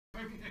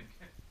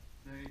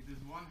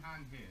there's one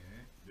hand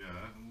here,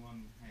 and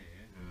one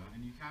here,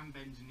 and you can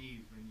bend your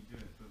knees when you do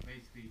it, but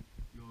basically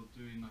you're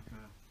doing like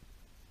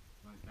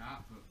that,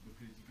 but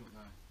because you got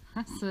that.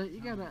 That's it. You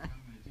got it.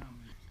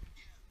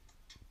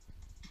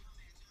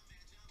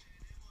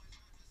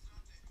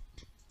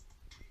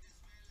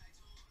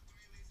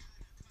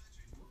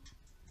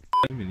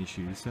 So many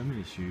shoes, so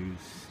many shoes,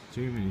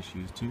 too many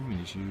shoes, too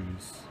many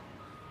shoes.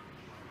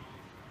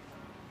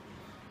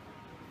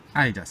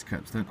 Adidas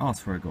caps, don't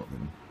ask for I got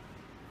them.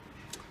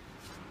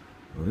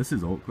 Well, this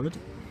is awkward.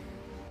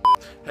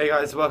 Hey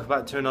guys, welcome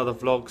back to another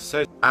vlog.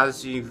 So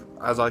as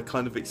I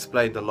kind of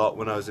explained a lot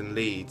when I was in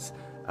Leeds,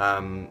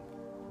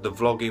 the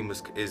vlogging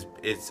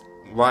is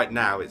right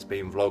now it's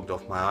being vlogged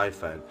off my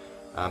iPhone,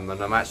 and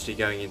I'm actually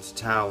going into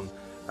town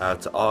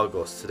to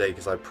Argos today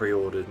because I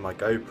pre-ordered my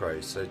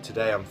GoPro. So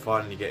today I'm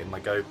finally getting my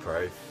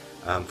GoPro,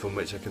 from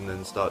which I can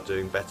then start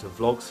doing better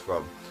vlogs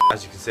from.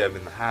 As you can see, I'm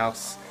in the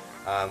house.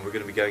 We're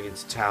going to be going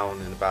into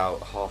town in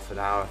about half an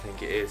hour, I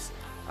think it is.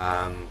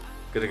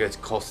 Going to go to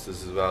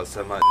Costa's as well.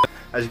 So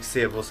as you can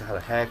see, I've also had a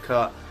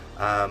haircut.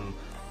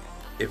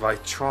 If I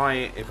try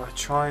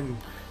and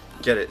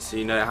get it so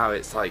you know how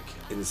it's like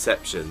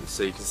Inception,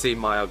 so you can see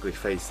my ugly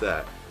face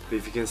there, but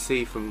if you can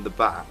see from the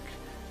back,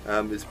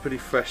 it's pretty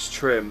fresh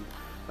trim.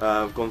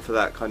 I've gone for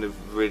that kind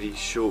of really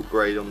short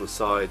braid on the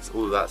sides,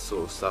 all of that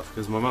sort of stuff,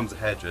 because my mum's a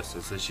hairdresser,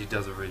 so she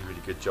does a really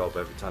good job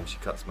every time she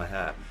cuts my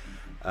hair.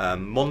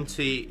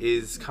 Monty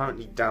is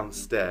currently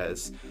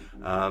downstairs.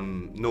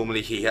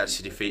 Normally he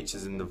actually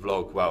features in the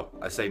vlog. Well,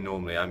 I say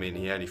normally, I mean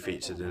he only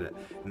featured in it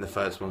in the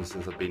first one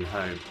since I've been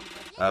home,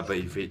 but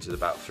he featured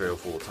about 3 or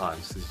 4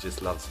 times because he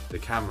just loves the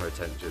camera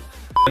attention.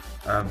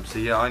 So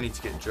yeah, I need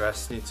to get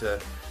dressed, need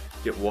to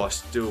get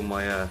washed, do all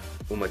my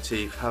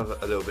teeth,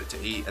 have a little bit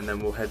to eat, and then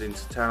we'll head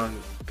into town,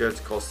 go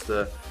to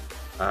Costa,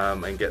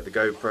 and get the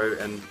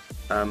GoPro,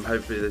 and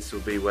hopefully this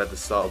will be where the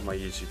start of my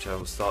YouTube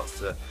channel starts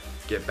to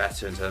get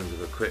better in terms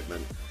of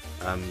equipment.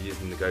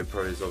 Using the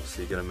GoPro is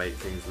obviously going to make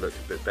things look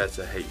a bit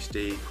better,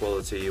 HD,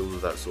 quality, all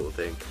of that sort of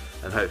thing,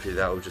 and hopefully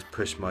that will just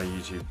push my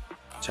YouTube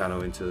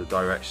channel into the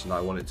direction that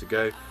I want it to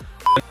go.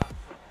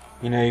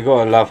 You know, you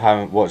gotta love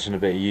watching a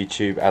bit of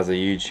YouTube as a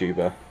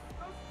YouTuber.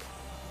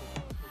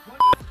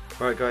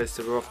 Right guys,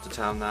 so we're off to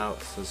town now,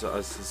 so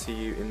I'll see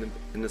you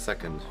in a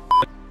second.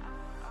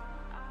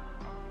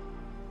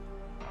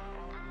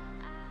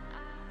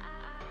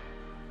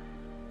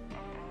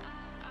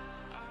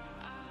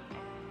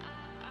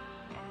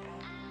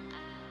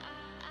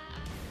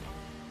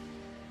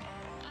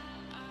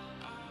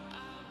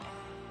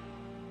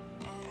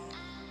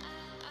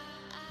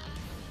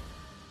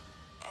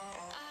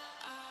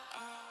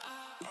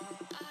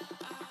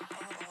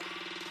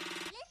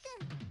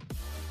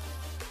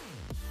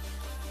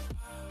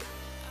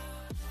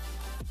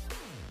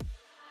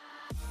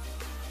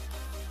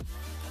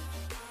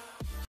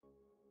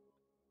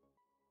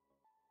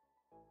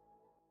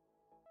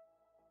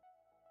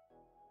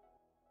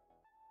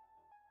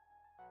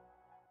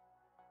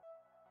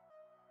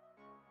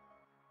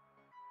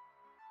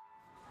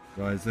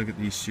 Guys, look at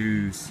these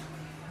shoes.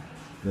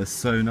 They're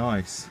so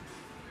nice.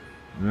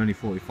 They're only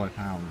 £45.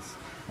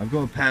 I've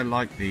got a pair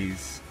like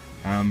these,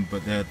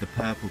 but they're the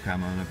purple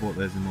camo, and I bought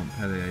those in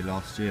Montpellier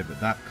last year, but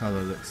that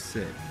colour looks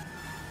sick.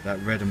 That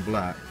red and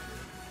black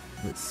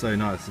looks so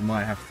nice. I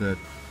might have to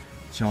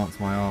chance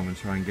my arm and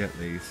try and get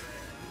these.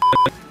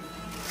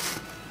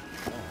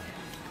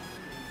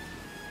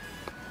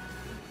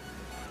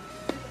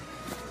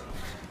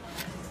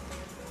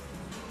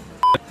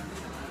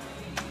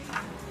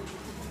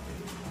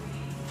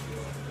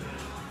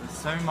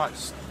 So much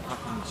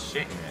fucking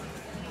shit in it.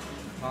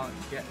 I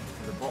can't get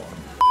to the bottom.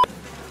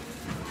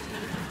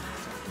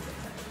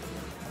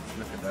 Let's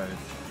look at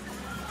those.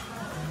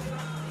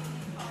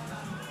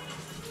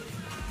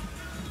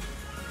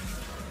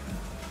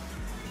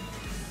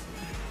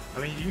 I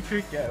mean, you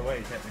could get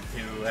away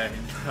technically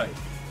wearing like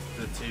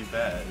the 2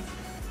 pairs.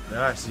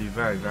 They're actually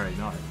very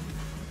nice.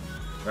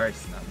 Very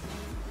snappy.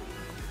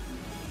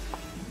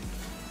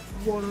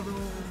 One of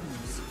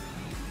those.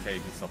 Okay,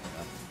 you can stop it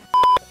now.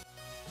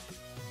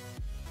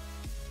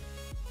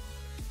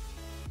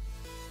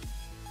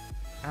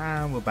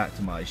 And we're back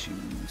to my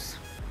shoes.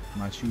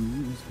 My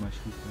shoes.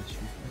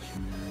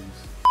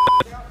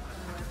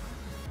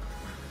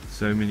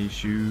 So many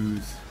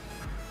shoes.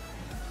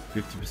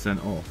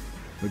 50% off.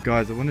 But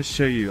guys, I want to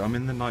show you, I'm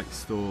in the Nike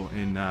store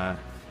in,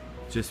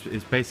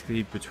 it's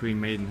basically between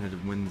Maidenhead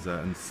and Windsor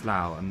and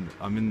Slough, and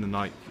I'm in the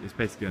Nike, it's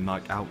basically a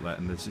Nike outlet,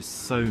 and there's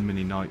just so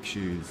many Nike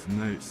shoes.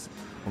 No,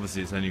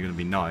 obviously it's only going to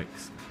be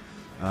Nikes.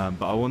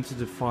 But I wanted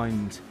to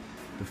find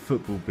the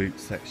football boot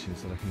section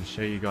so that I can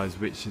show you guys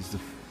which is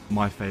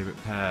my favourite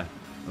pair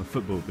of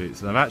football boots.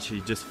 And I've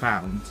actually just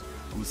found,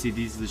 obviously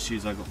these are the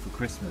shoes I got for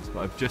Christmas, but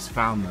I've just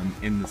found them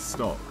in the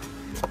stock.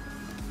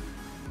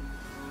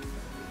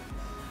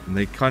 And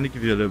they kind of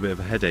give you a little bit of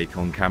a headache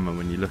on camera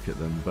when you look at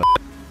them, but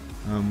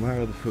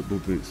where are the football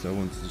boots that I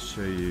wanted to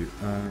show you?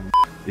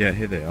 Yeah,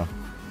 here they are.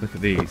 Look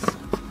at these.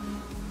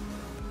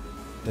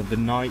 They're the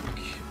Nike,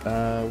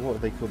 what are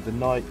they called? The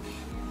Nike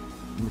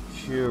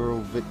Mercurial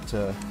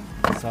Victor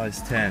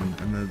size 10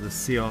 and the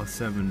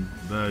CR7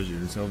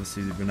 version, so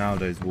obviously the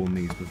Ronaldo's worn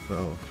these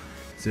before.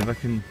 So if I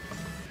can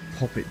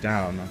pop it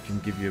down, I can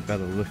give you a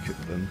better look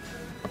at them.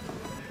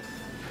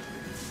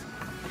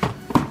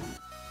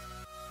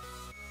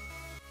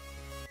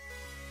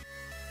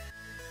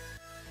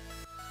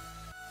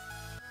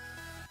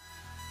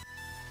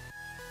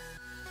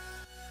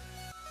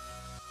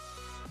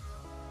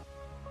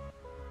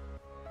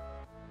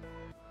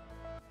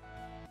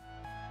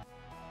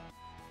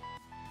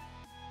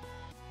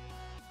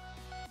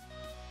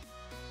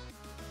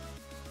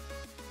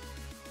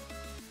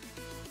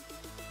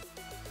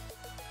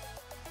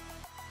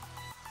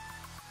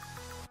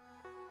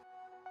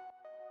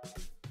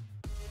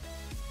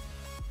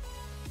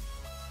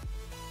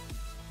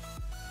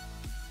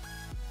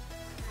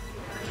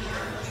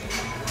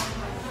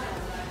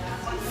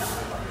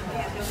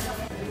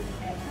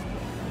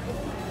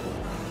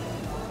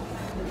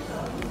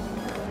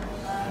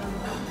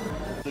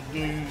 The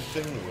new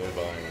thing we're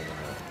buying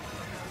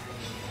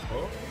now.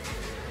 Oh.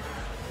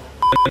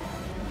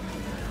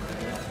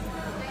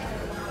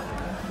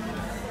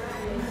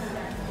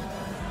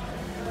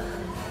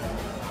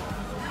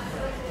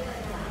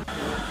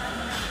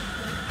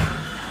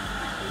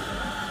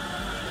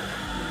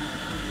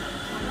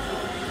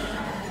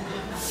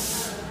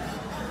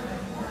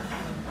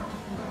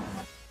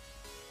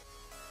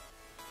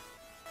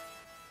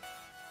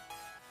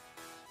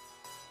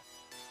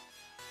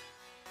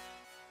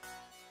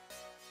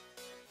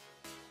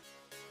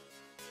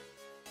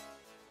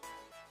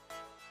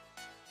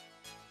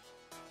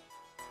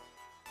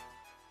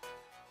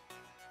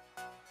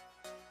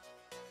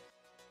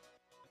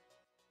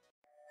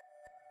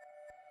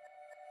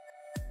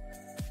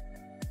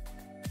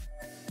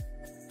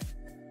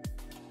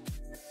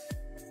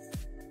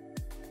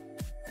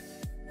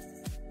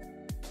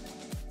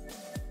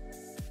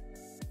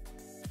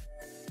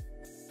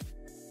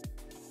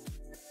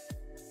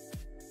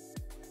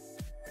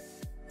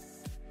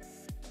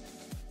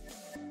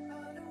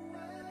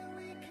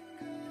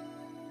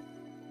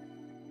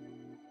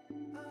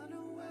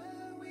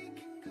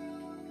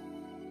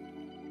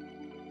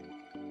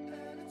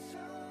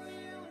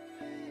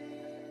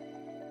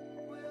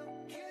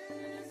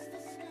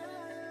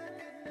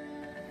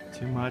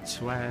 Too much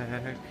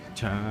swag,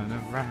 turn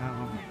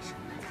around.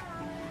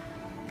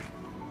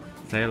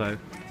 Say hello.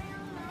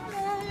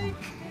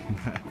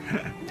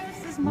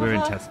 We're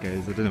in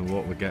Tesco's. I don't know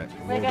what we're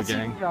getting. We're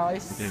getting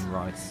rice. We're getting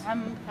rice.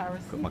 And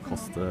Paris. Got my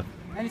Costa.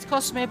 And it's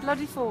cost me a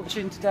bloody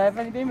fortune today. I've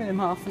only been with him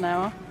half an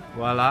hour.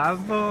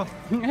 Voila!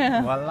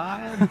 Yeah.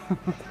 Voila!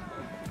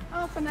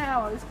 Half an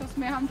hour. It's cost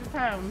me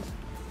 £100.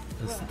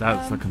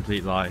 That's a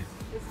complete lie.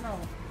 It's not.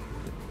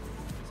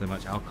 So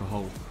much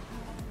alcohol.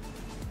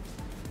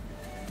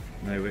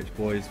 No rich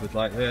boys would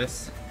like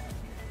this.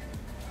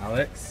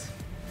 Alex,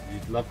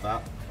 you'd love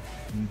that.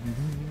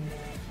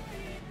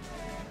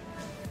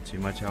 Too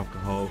much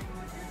alcohol.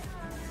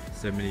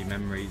 So many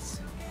memories.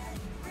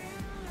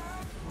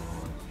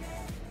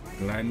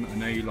 Glenn, I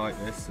know you like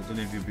this. I don't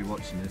know if you'll be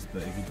watching this,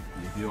 but if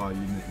you are, you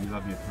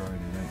love your Peroni,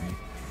 don't you?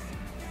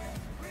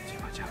 Too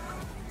much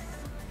alcohol.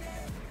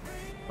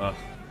 Ugh.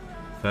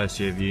 First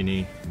year of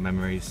uni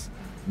memories.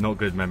 Not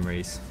good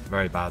memories.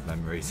 Very bad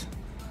memories.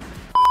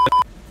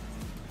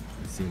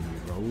 See me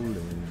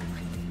rolling,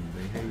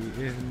 they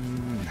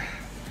hating.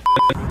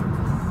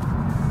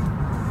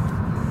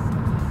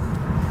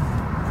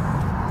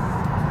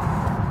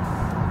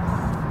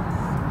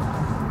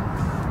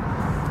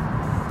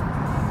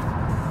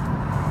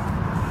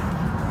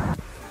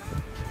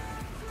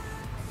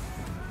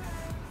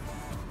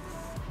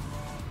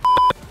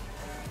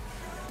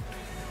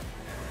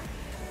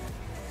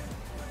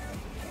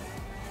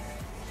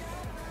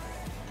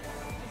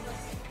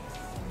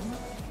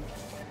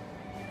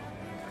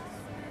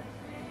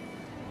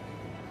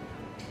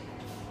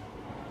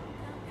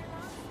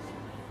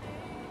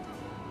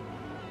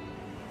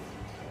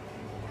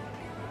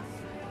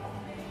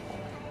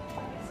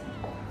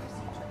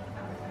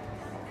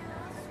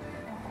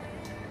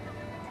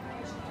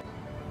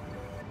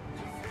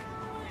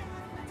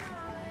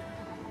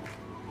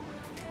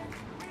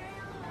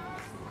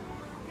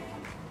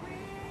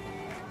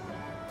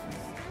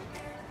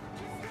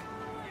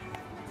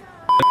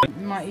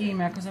 My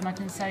email, because then I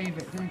can save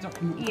it. The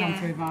document will come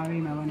through via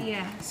email, won't it?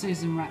 Yeah.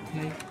 Susan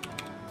Rackley.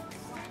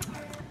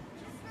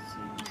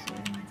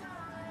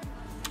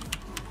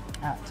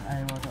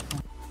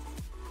 @AOL.com.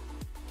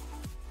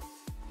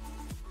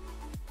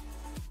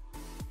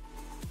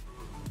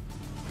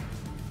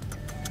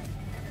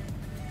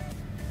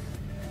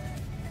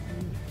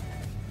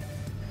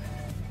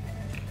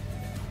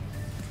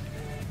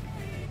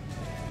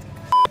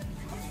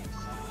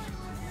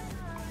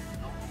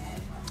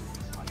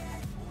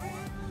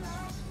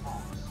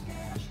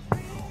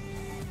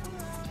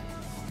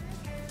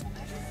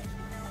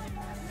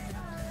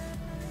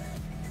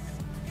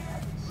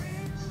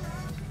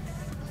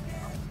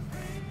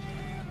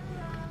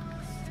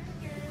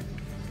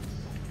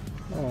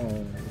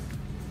 Oh.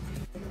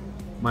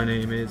 My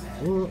name is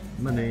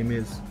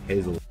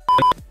Hazel.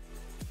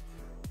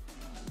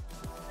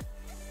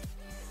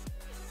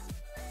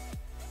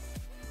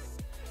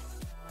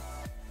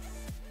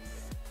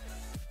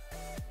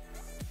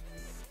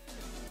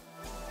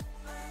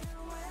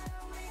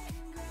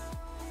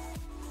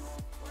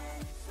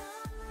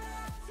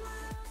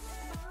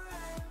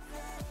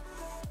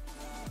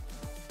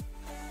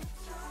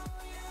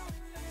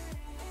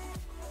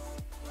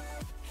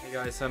 Hey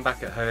guys, so I'm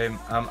back at home.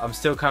 I'm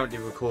still currently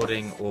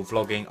recording or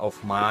vlogging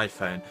off my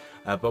iPhone,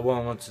 but what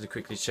I wanted to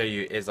quickly show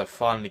you is I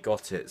finally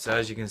got it. So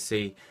as you can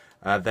see,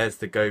 there's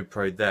the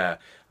GoPro there.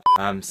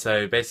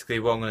 So basically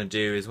what I'm going to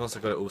do is once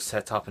I've got it all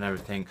set up and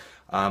everything,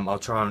 I'll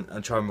try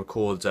and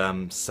record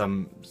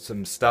some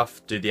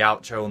stuff, do the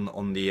outro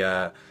on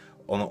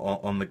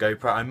the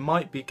GoPro. I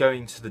might be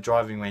going to the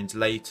driving range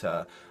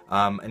later,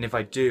 and if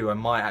I do, I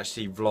might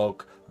actually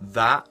vlog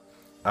that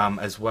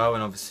as well,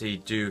 and obviously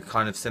do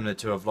kind of similar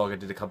to a vlog I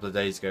did a couple of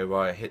days ago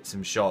where I hit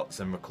some shots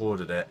and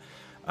recorded it.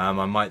 I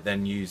might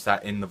then use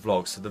that in the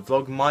vlog. So the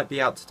vlog might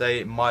be out today,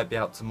 it might be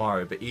out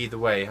tomorrow, but either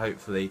way,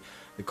 hopefully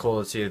the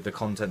quality of the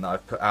content that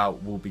I've put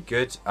out will be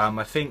good.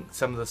 I think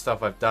some of the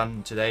stuff I've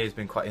done today has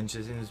been quite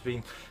interesting. There's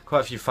been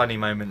quite a few funny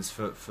moments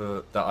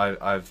for that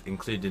I've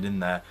included in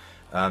there.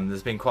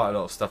 There's been quite a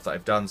lot of stuff that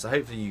I've done, so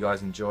hopefully you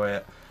guys enjoy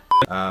it.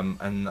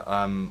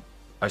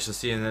 I shall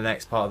see you in the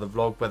next part of the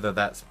vlog, whether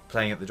that's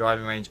playing at the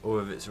driving range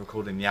or if it's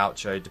recording the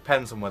outro.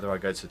 Depends on whether I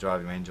go to the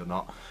driving range or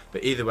not.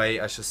 But either way,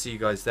 I shall see you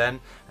guys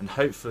then, and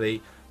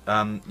hopefully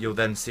you'll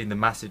then see the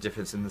massive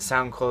difference in the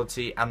sound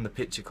quality and the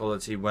picture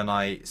quality when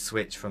I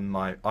switch from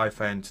my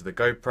iPhone to the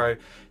GoPro.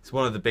 It's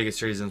one of the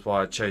biggest reasons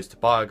why I chose to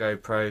buy a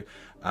GoPro,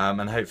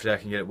 and hopefully I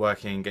can get it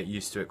working and get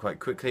used to it quite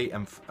quickly.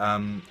 And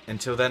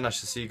until then, I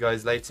shall see you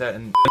guys later.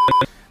 And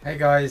hey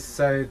guys,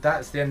 so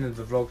that's the end of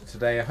the vlog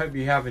today. I hope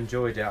you have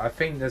enjoyed it. I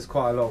think there's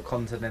quite a lot of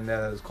content in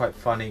there that was quite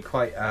funny,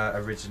 quite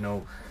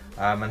original,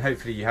 and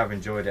hopefully you have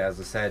enjoyed it, as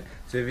I said.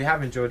 So if you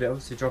have enjoyed it,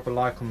 obviously drop a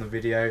like on the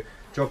video,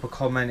 drop a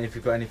comment if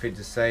you've got anything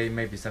to say,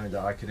 maybe something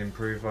that I could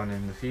improve on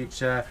in the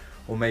future,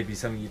 or maybe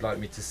something you'd like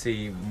me to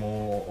see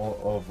more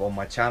of on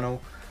my channel.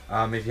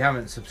 If you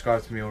haven't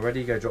subscribed to me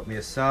already, go drop me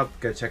a sub,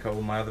 go check out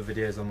all my other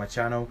videos on my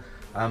channel.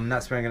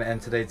 That's where I'm going to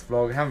end today's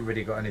vlog. I haven't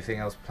really got anything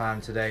else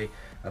planned today,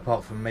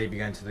 apart from maybe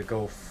going to the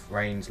golf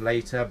range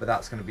later, but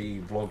that's going to be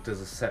vlogged as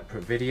a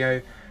separate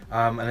video.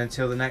 And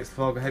until the next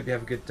vlog, I hope you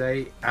have a good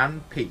day,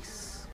 and peace.